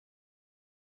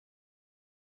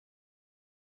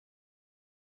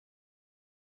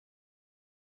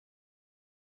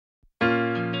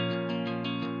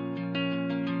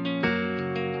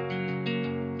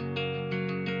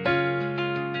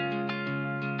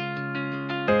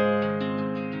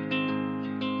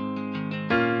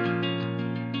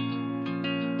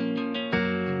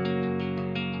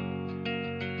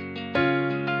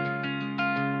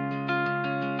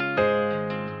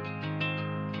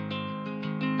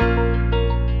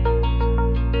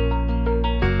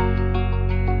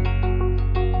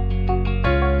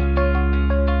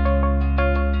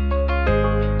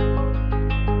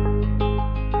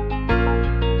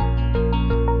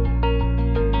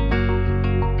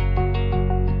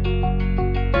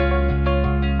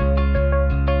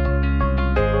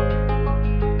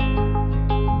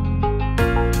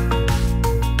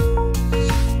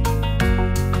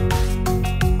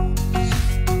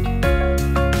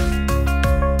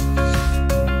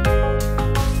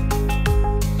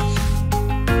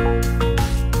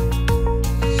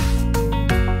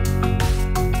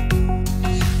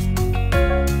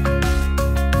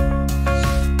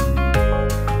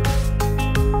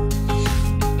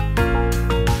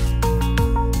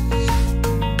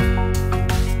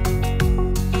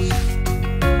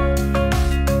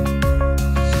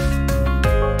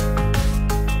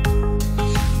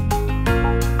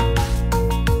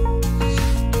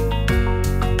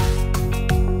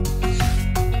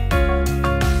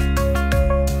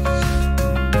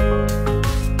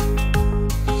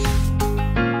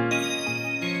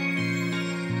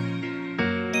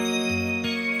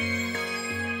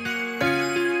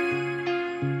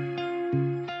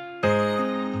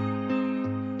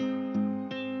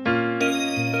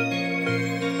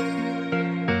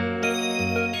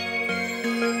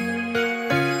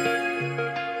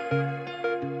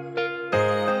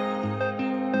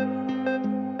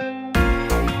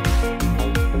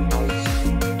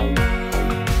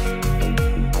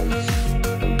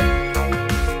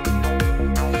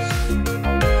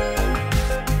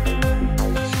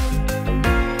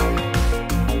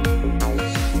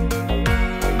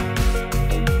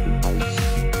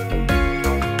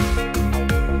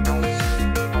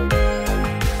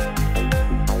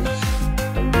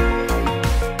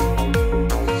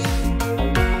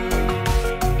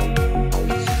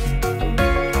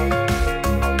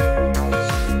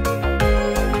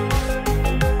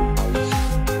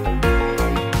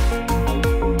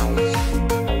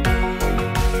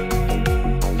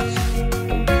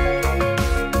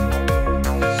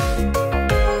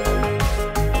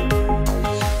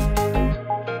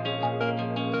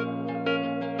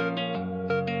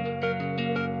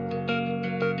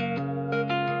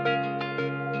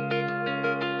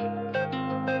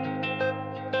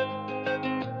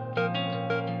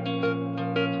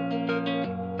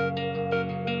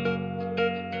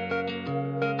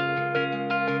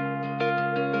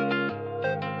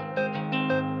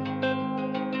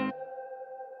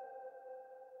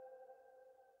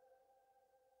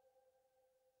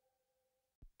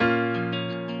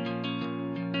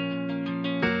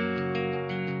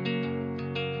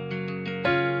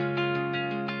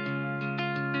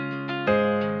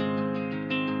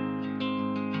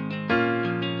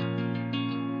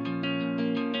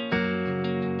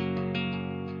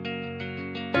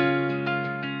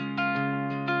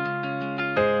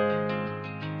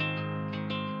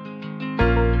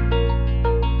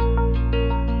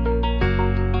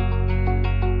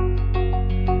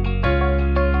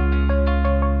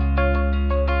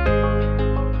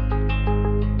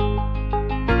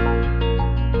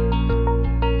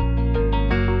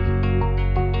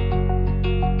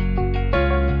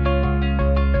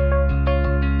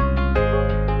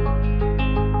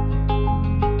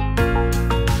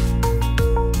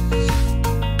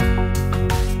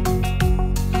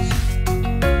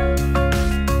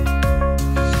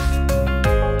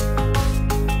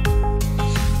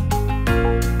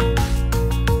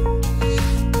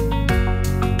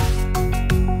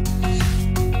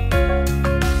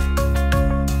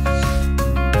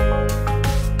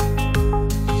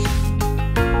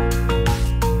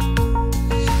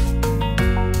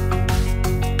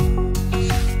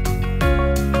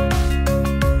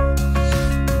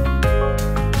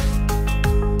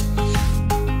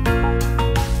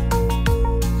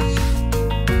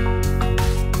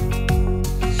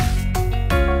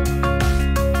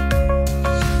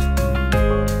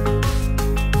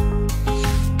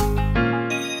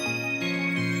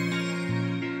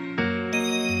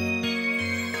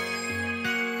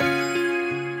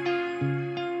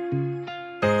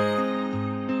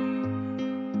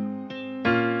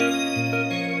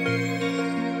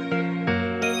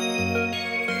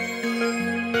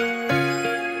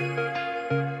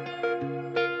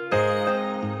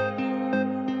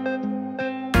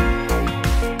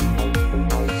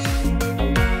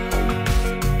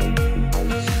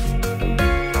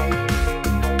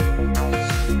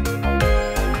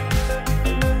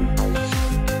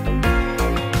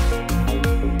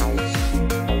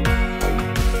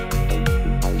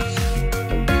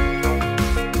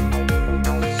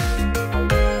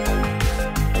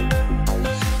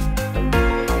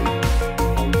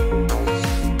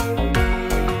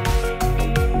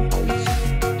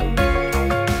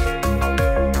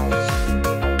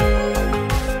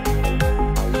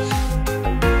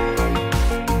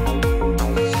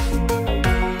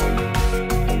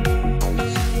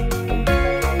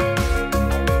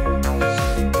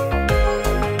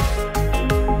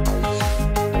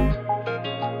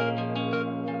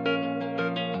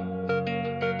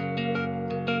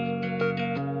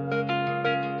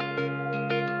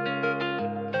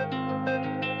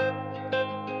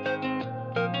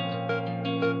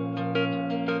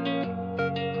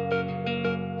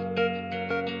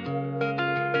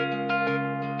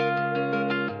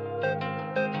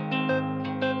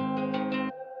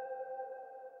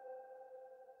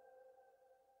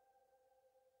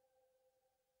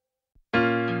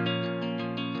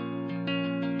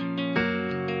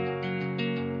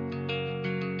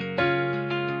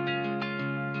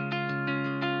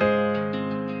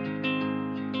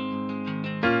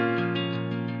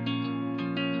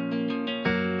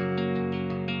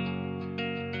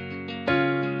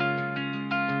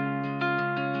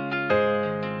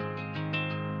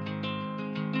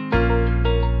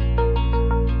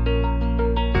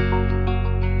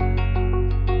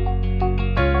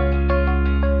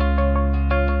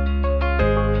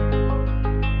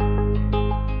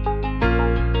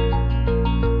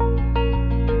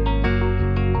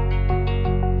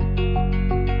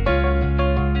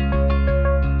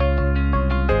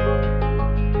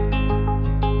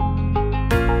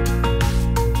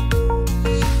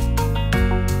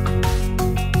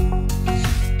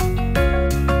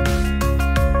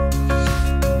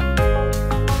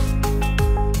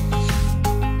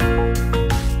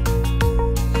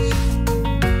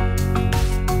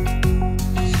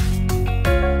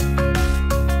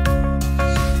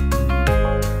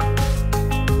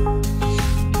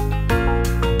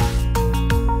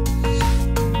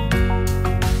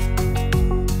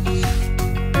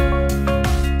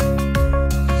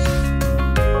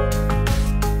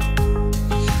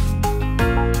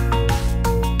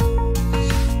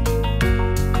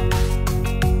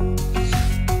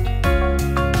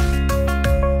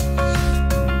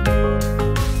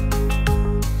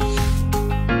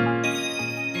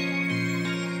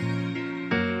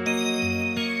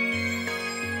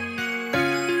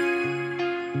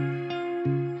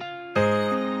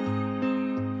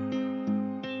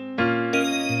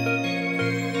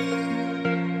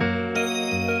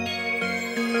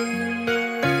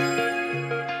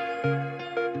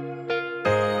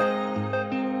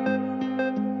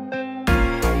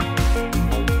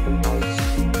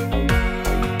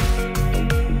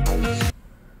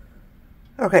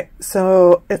Okay,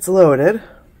 so it's loaded.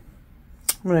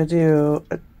 I'm going to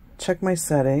check my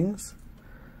settings.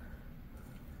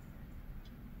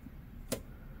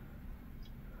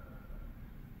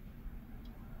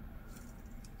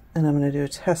 And I'm going to do a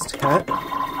test cut.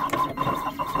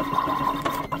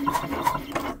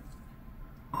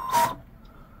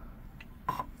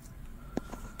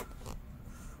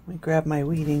 Let me grab my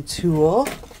weeding tool.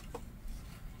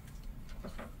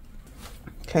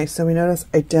 Okay, so we notice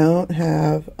I don't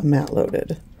have a mat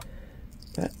loaded,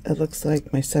 but it looks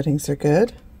like my settings are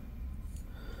good.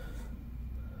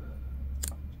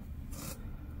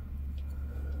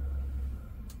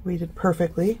 Weeded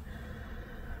perfectly.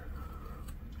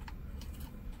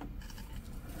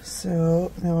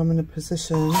 So now I'm going to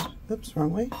position, oops,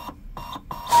 wrong way,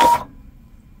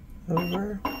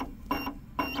 over,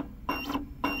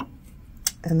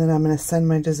 and then I'm going to send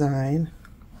my design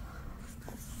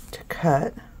to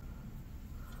cut.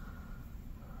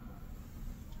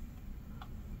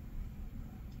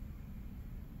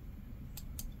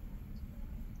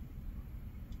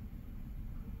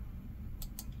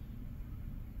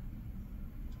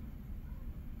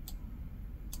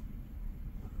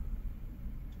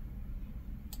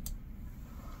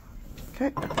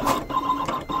 Okay.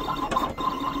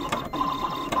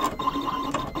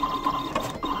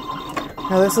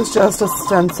 Now this is just a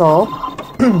stencil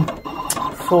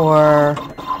for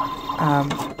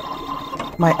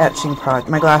my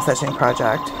glass etching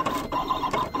project.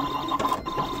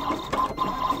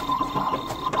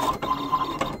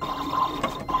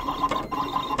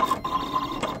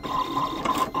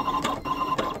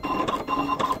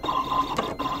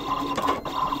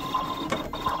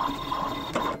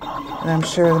 And I'm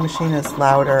sure the machine is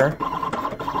louder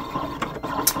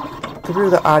through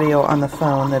the audio on the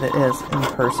phone than it is in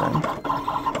person.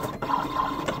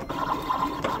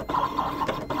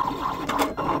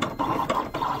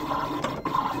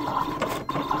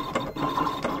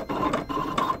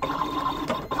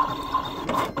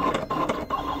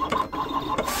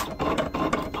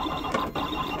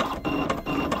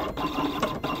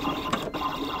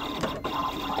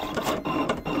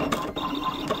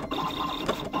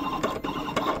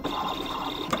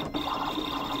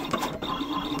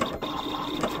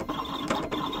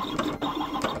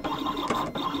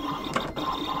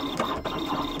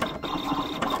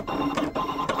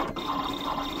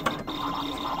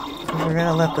 We're going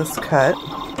to let this cut,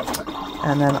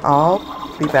 and then I'll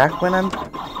be back when I'm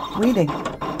weeding.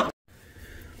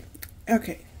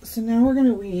 Okay, so now we're going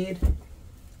to weed,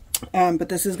 but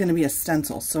this is going to be a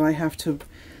stencil, so I have to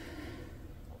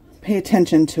pay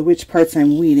attention to which parts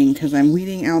I'm weeding, because I'm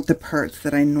weeding out the parts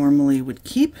that I normally would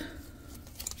keep.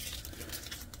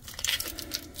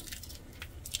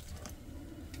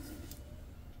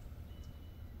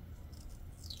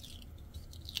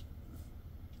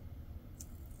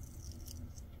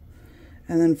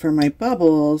 And then for my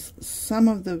bubbles,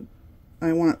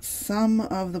 I want some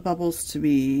of the bubbles to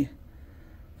be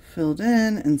filled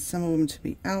in and some of them to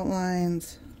be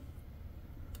outlines.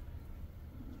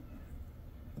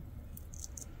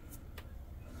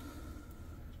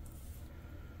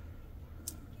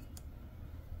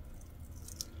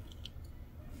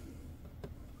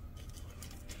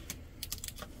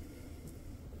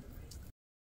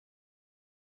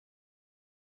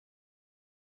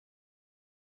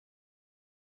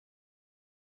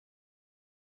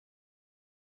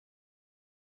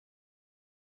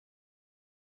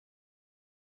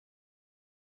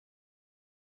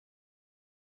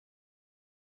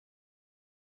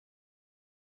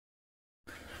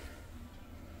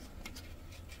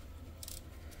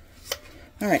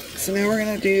 Alright, so now we're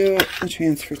going to do the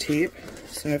transfer tape.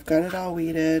 So I've got it all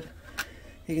weeded.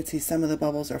 You can see some of the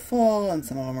bubbles are full and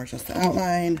some of them are just the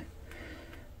outline.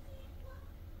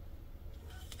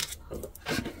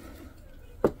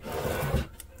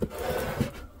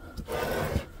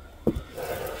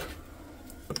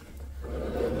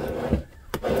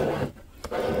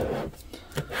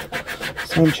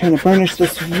 So I'm trying to burnish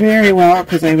this very well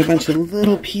because I have a bunch of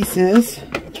little pieces.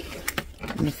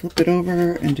 I'm going to flip it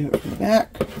over and do it from the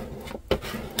back.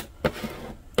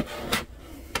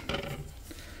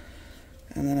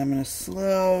 And then I'm going to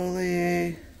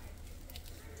slowly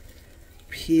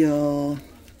peel,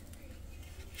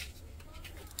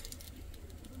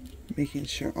 making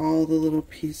sure all the little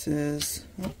pieces,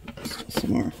 oh, still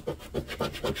some more,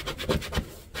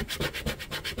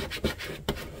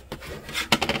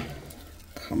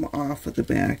 come off of the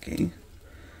backing.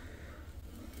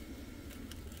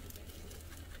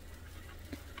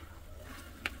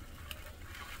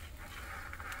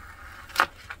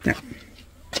 There.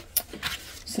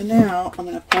 So So now I'm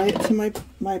going to apply it to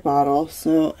my bottle.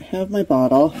 So I have my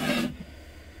bottle.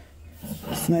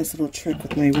 It's a nice little trick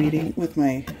with my weeding, with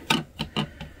my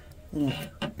little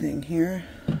thing here.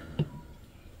 Put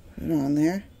it on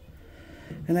there.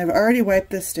 And I've already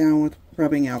wiped this down with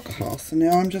rubbing alcohol. So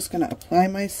now I'm just going to apply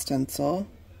my stencil.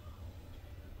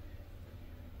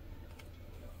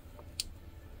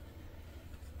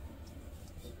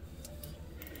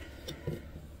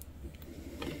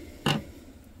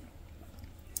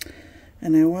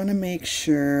 And I want to make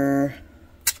sure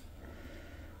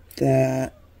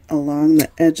that along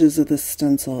the edges of the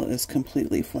stencil is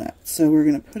completely flat. So we're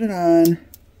going to put it on.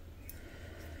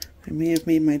 I may have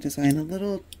made my design a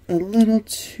little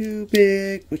too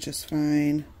big, which is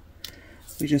fine.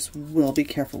 We just will be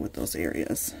careful with those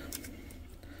areas.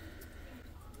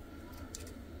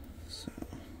 So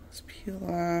let's peel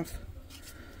off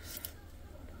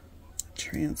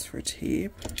transfer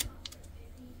tape.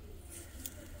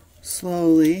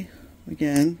 Slowly,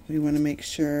 again, we want to make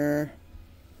sure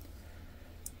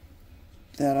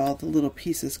that all the little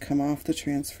pieces come off the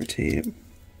transfer tape.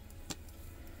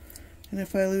 And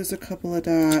if I lose a couple of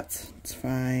dots, it's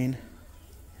fine.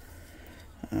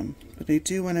 But I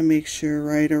do want to make sure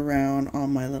right around all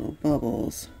my little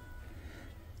bubbles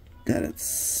that it's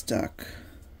stuck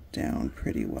down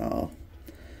pretty well.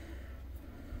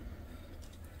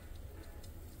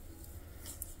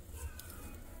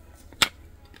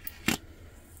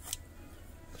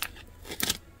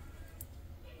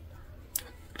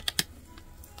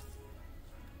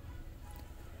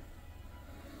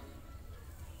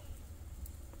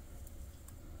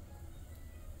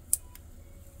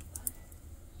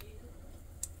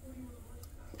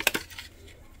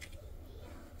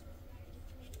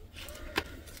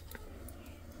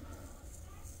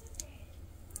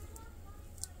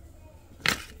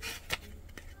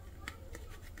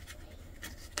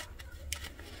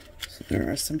 There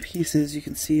are some pieces you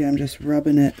can see I'm just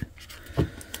rubbing it,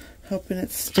 helping it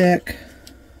stick.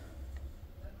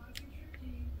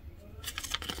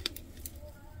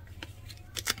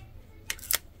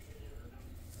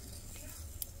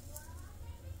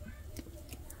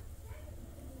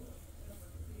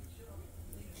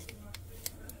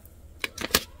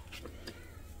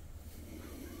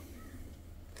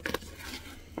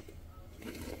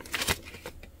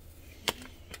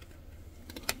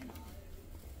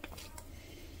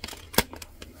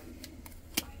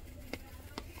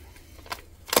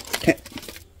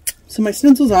 So my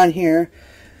stencil's on here,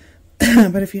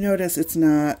 but if you notice, it's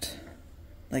not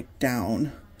like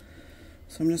down.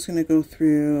 So I'm just going to go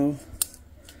through,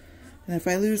 and if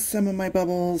I lose some of my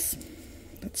bubbles,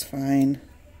 that's fine.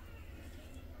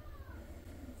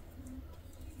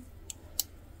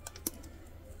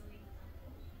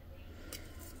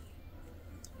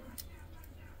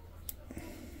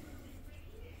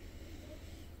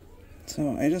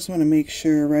 So I just want to make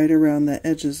sure right around the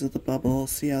edges of the bubble,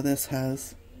 see how this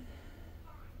has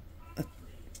a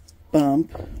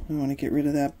bump. We want to get rid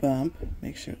of that bump,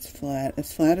 make sure it's flat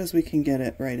as we can get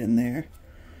it right in there.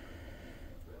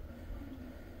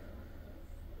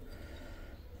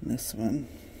 And this one.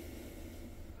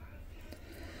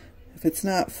 If it's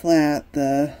not flat,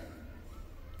 the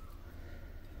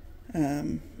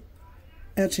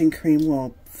etching cream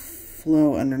will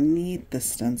flow underneath the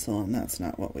stencil, and that's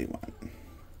not what we want.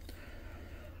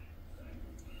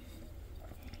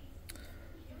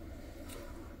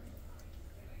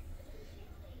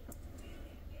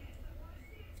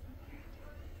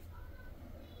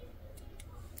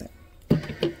 There.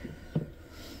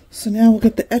 So now we'll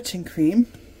get the etching cream,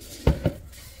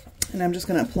 and I'm just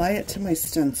going to apply it to my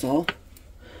stencil,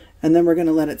 and then we're going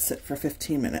to let it sit for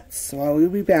 15 minutes. So I will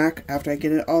be back after I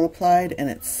get it all applied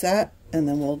and it's set, and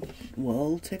then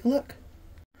we'll take a look.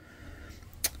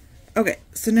 Okay,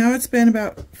 so now it's been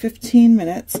about 15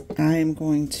 minutes. I am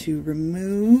going to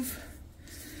remove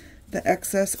the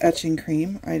excess etching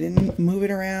cream. I didn't move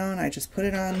it around, I just put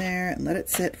it on there and let it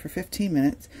sit for 15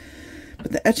 minutes.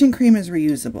 But the etching cream is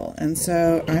reusable, and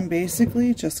so I'm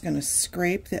basically just going to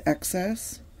scrape the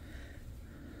excess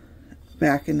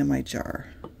back into my jar.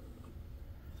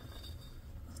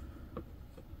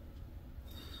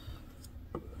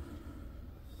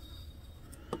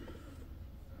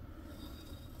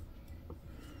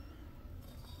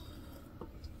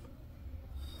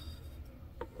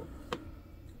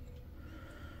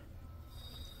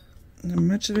 As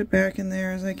much of it back in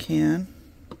there as I can.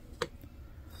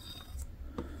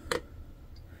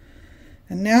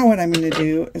 And now what I'm going to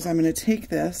do is I'm going to take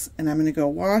this and I'm going to go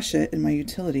wash it in my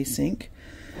utility sink.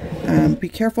 Be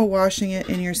careful washing it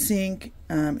in your sink.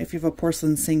 If you have a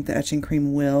porcelain sink, the etching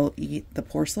cream will eat the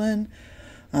porcelain.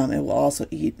 It will also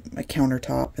eat my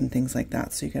countertop and things like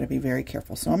that, so you got to be very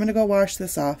careful. So I'm going to go wash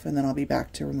this off, and then I'll be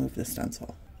back to remove the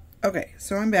stencil. Okay,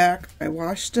 so I'm back. I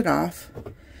washed it off,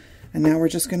 and now we're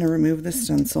just going to remove the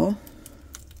stencil.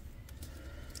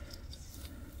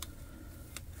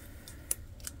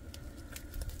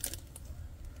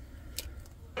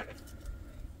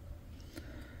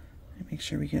 Make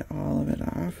sure we get all of it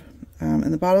off.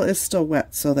 And the bottle is still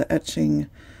wet, so the etching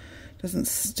doesn't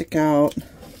stick out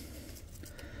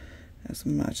as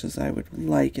much as I would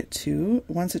like it to.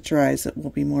 Once it dries, it will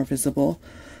be more visible.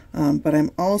 But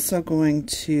I'm also going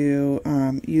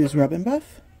to use Rub and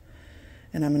Buff,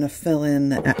 and I'm going to fill in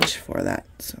the etch for that.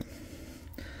 So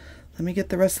let me get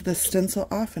the rest of the stencil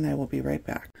off, and I will be right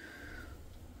back.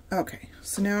 Okay,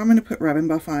 so now I'm going to put Rub and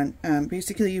Buff on.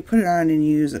 Basically, you put it on and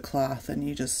you use a cloth, and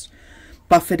you just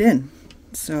buff it in.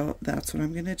 So that's what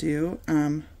I'm going to do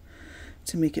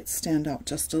to make it stand out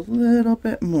just a little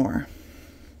bit more.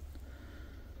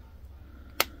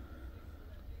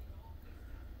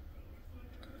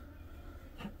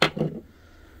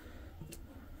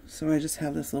 So I just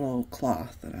have this little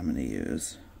cloth that I'm going to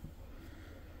use.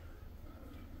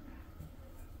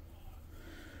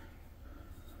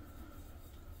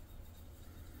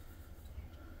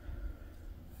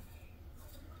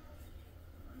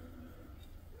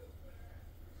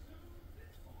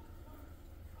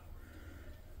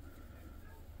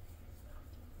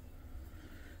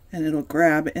 And it'll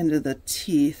grab into the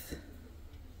teeth.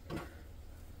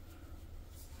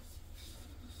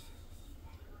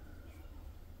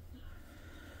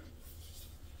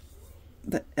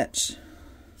 The etch.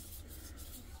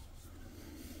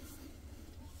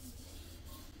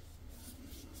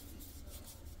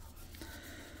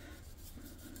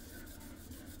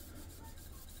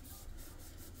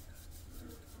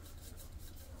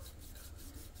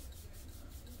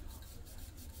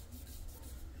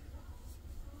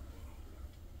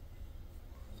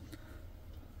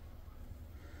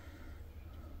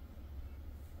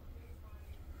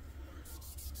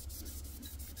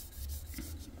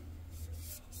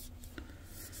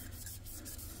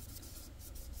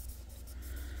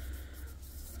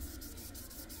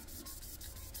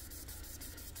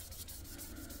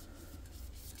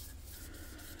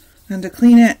 And to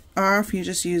clean it off, you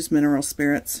just use mineral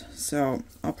spirits. So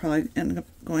I'll probably end up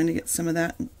going to get some of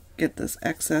that and get this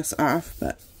excess off,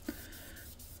 but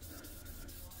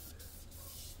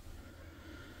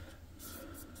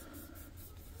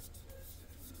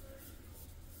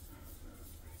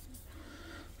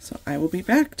so I will be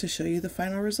back to show you the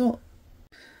final result.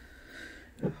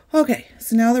 Okay,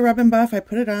 so now the Rub and Buff, I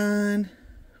put it on,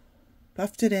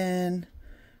 buffed it in,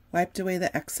 wiped away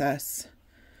the excess.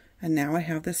 And now I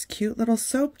have this cute little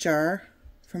soap jar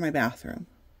for my bathroom.